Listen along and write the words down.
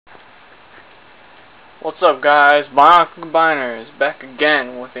What's up, guys? Bionicle Combiners back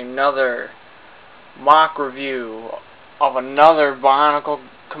again with another mock review of another Bionicle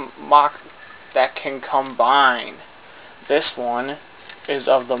mock that can combine. This one is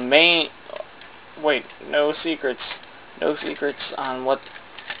of the main. Wait, no secrets. No secrets on what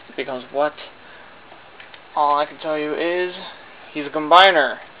becomes what. All I can tell you is he's a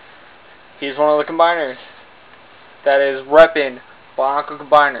combiner. He's one of the combiners that is repping Bionicle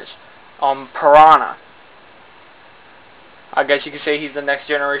Combiners. Pirahna. I guess you could say he's the next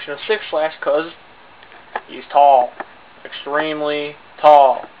generation of Six Slash because he's tall. Extremely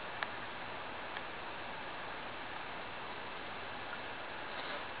tall.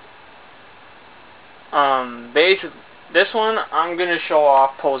 Basically, this one I'm going to show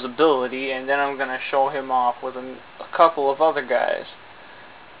off posability, and then I'm going to show him off with a couple of other guys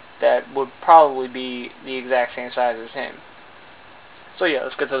that would probably be the exact same size as him. So yeah,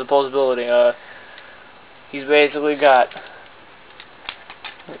 let's get to the posability. He's basically got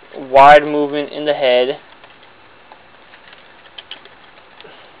wide movement in the head,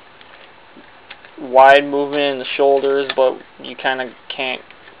 wide movement in the shoulders, but you kind of can't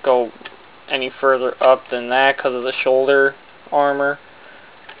go any further up than that because of the shoulder armor.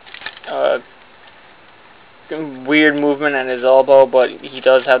 Weird movement at his elbow, but he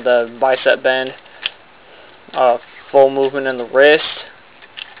does have the bicep bend. Full movement in the wrist.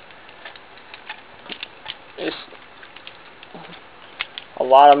 It's a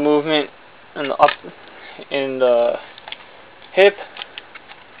lot of movement in the hip,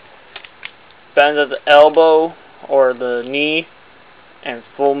 bend at the elbow or the knee, and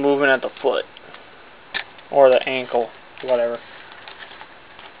full movement at the foot or the ankle, whatever.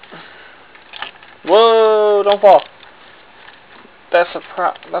 Whoa! Don't fall. That's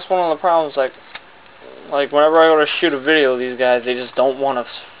one of the problems. Like whenever I go to shoot a video of these guys, they just don't want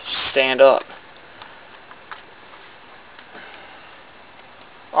to stand up.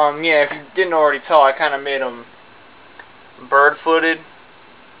 Yeah, if you didn't already tell, I kind of made him bird-footed.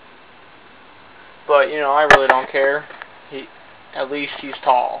 But, you know, I really don't care. At least he's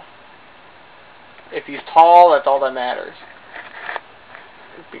tall. If he's tall, that's all that matters.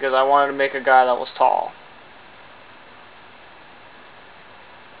 Because I wanted to make a guy that was tall.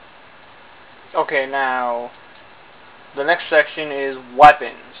 Okay, now, the next section is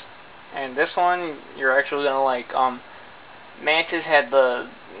weapons. And this one, you're actually going to like, Mantis had the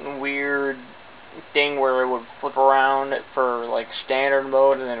weird thing where it would flip around for like standard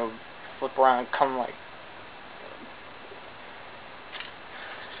mode, and then it would flip around and come like,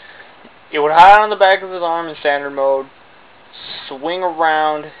 it would hide on the back of his arm in standard mode, swing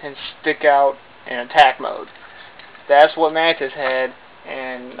around and stick out in attack mode. That's what Mantis had,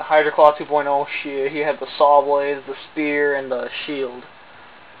 and Hydra Claw 2.0 shit, he had the saw blades, the spear, and the shield.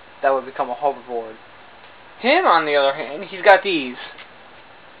 That would become a hoverboard. Him, on the other hand, he's got these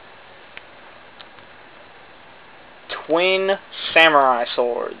twin samurai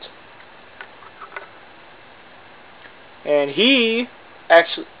swords. And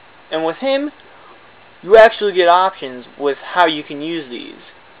with him, you actually get options with how you can use these.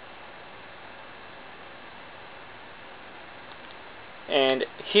 And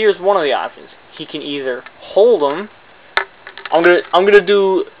here's one of the options. He can either hold them. I'm gonna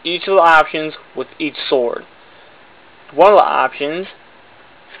do each of the options with each sword. One of the options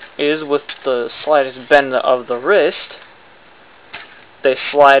is with the slightest bend of the wrist. They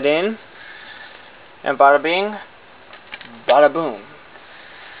slide in, and bada bing, bada boom.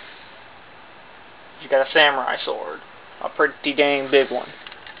 You got a samurai sword, a pretty dang big one.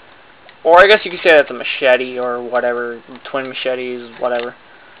 Or I guess you could say that's a machete or whatever, twin machetes, whatever.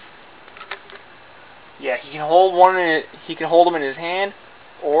 Yeah, he can hold one. He can hold them in his hand,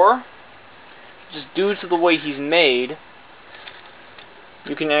 or just due to the way he's made,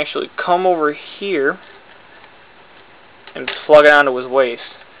 you can actually come over here and plug it onto his waist,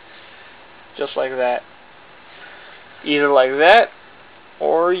 just like that. Either like that,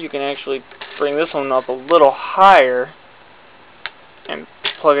 or you can actually bring this one up a little higher and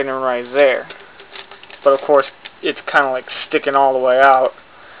plug it in right there. But of course, it's kind of like sticking all the way out.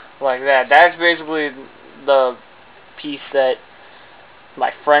 Like that. That's basically the piece that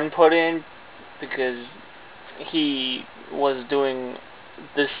my friend put in because he was doing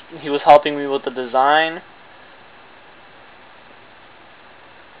this. He was helping me with the design.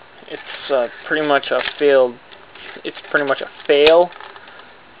 It's pretty much a failed. It's pretty much a fail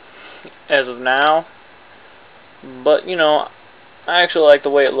as of now. But you know, I actually like the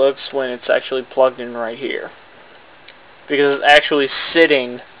way it looks when it's actually plugged in right here, because it's actually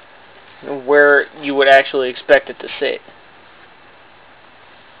sitting where you would actually expect it to sit.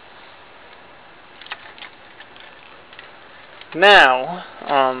 Now,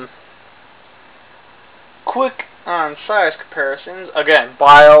 quick on size comparisons. Again,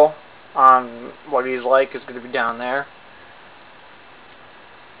 bio on what he's like is going to be down there.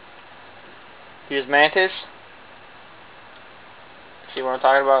 Here's Mantis. See what I'm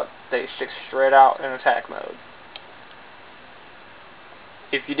talking about? They stick straight out in attack mode.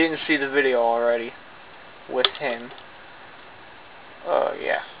 If you didn't see the video already with him,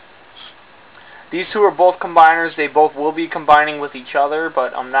 yeah. These two are both combiners. They both will be combining with each other,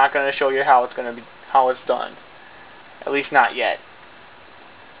 but I'm not going to show you how it's done. At least not yet.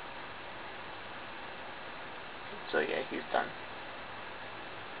 So yeah, he's done.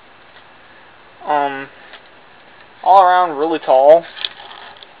 All around really tall.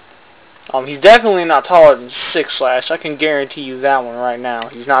 He's definitely not taller than 6 Slash. I can guarantee you that one right now.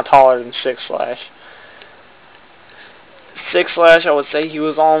 He's not taller than 6 Slash. 6 Slash, I would say he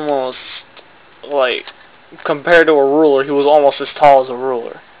was almost, like, compared to a ruler, he was almost as tall as a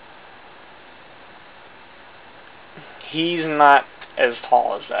ruler. He's not as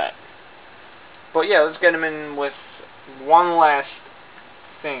tall as that. But yeah, let's get him in with one last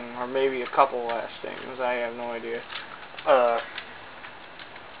thing, or maybe a couple last things. I have no idea.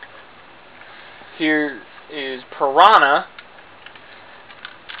 Here is Piranha,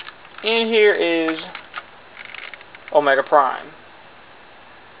 and here is Omega Prime.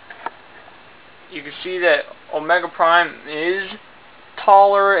 You can see that Omega Prime is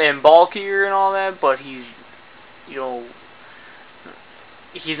taller and bulkier and all that, but he's, you know,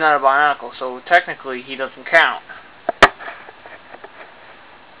 he's not a Bionicle, so technically he doesn't count.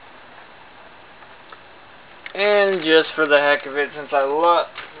 And just for the heck of it,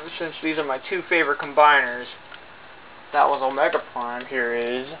 since these are my two favorite combiners, that was Omega Prime, here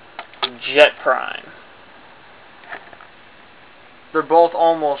is Jet Prime. They're both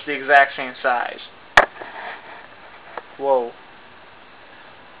almost the exact same size. Whoa.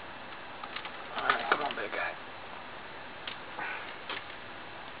 Alright, come on, big guy.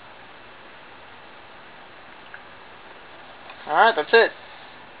 Alright, that's it.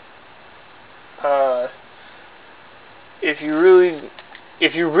 If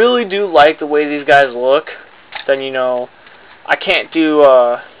you really do like the way these guys look, then you know I can't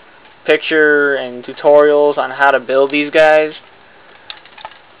do picture and tutorials on how to build these guys.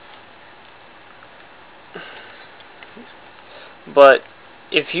 But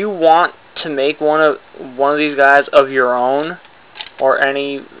if you want to make one of these guys of your own, or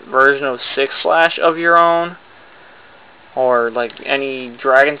any version of 6 Slash of your own, or like any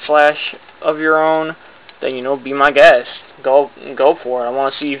Dragon Slash of your own, then you know, be my guest. Go for it. I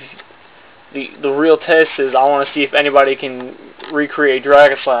want to see if the real test is, I want to see if anybody can recreate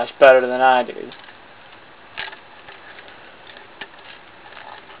Dragon Slash better than I did.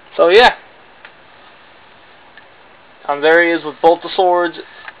 So yeah. There he is with both the swords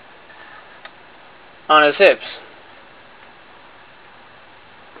on his hips.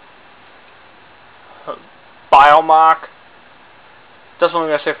 Biomock. That's what I'm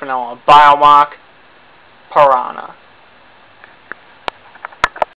going to say for now on. Biomock Pirahna.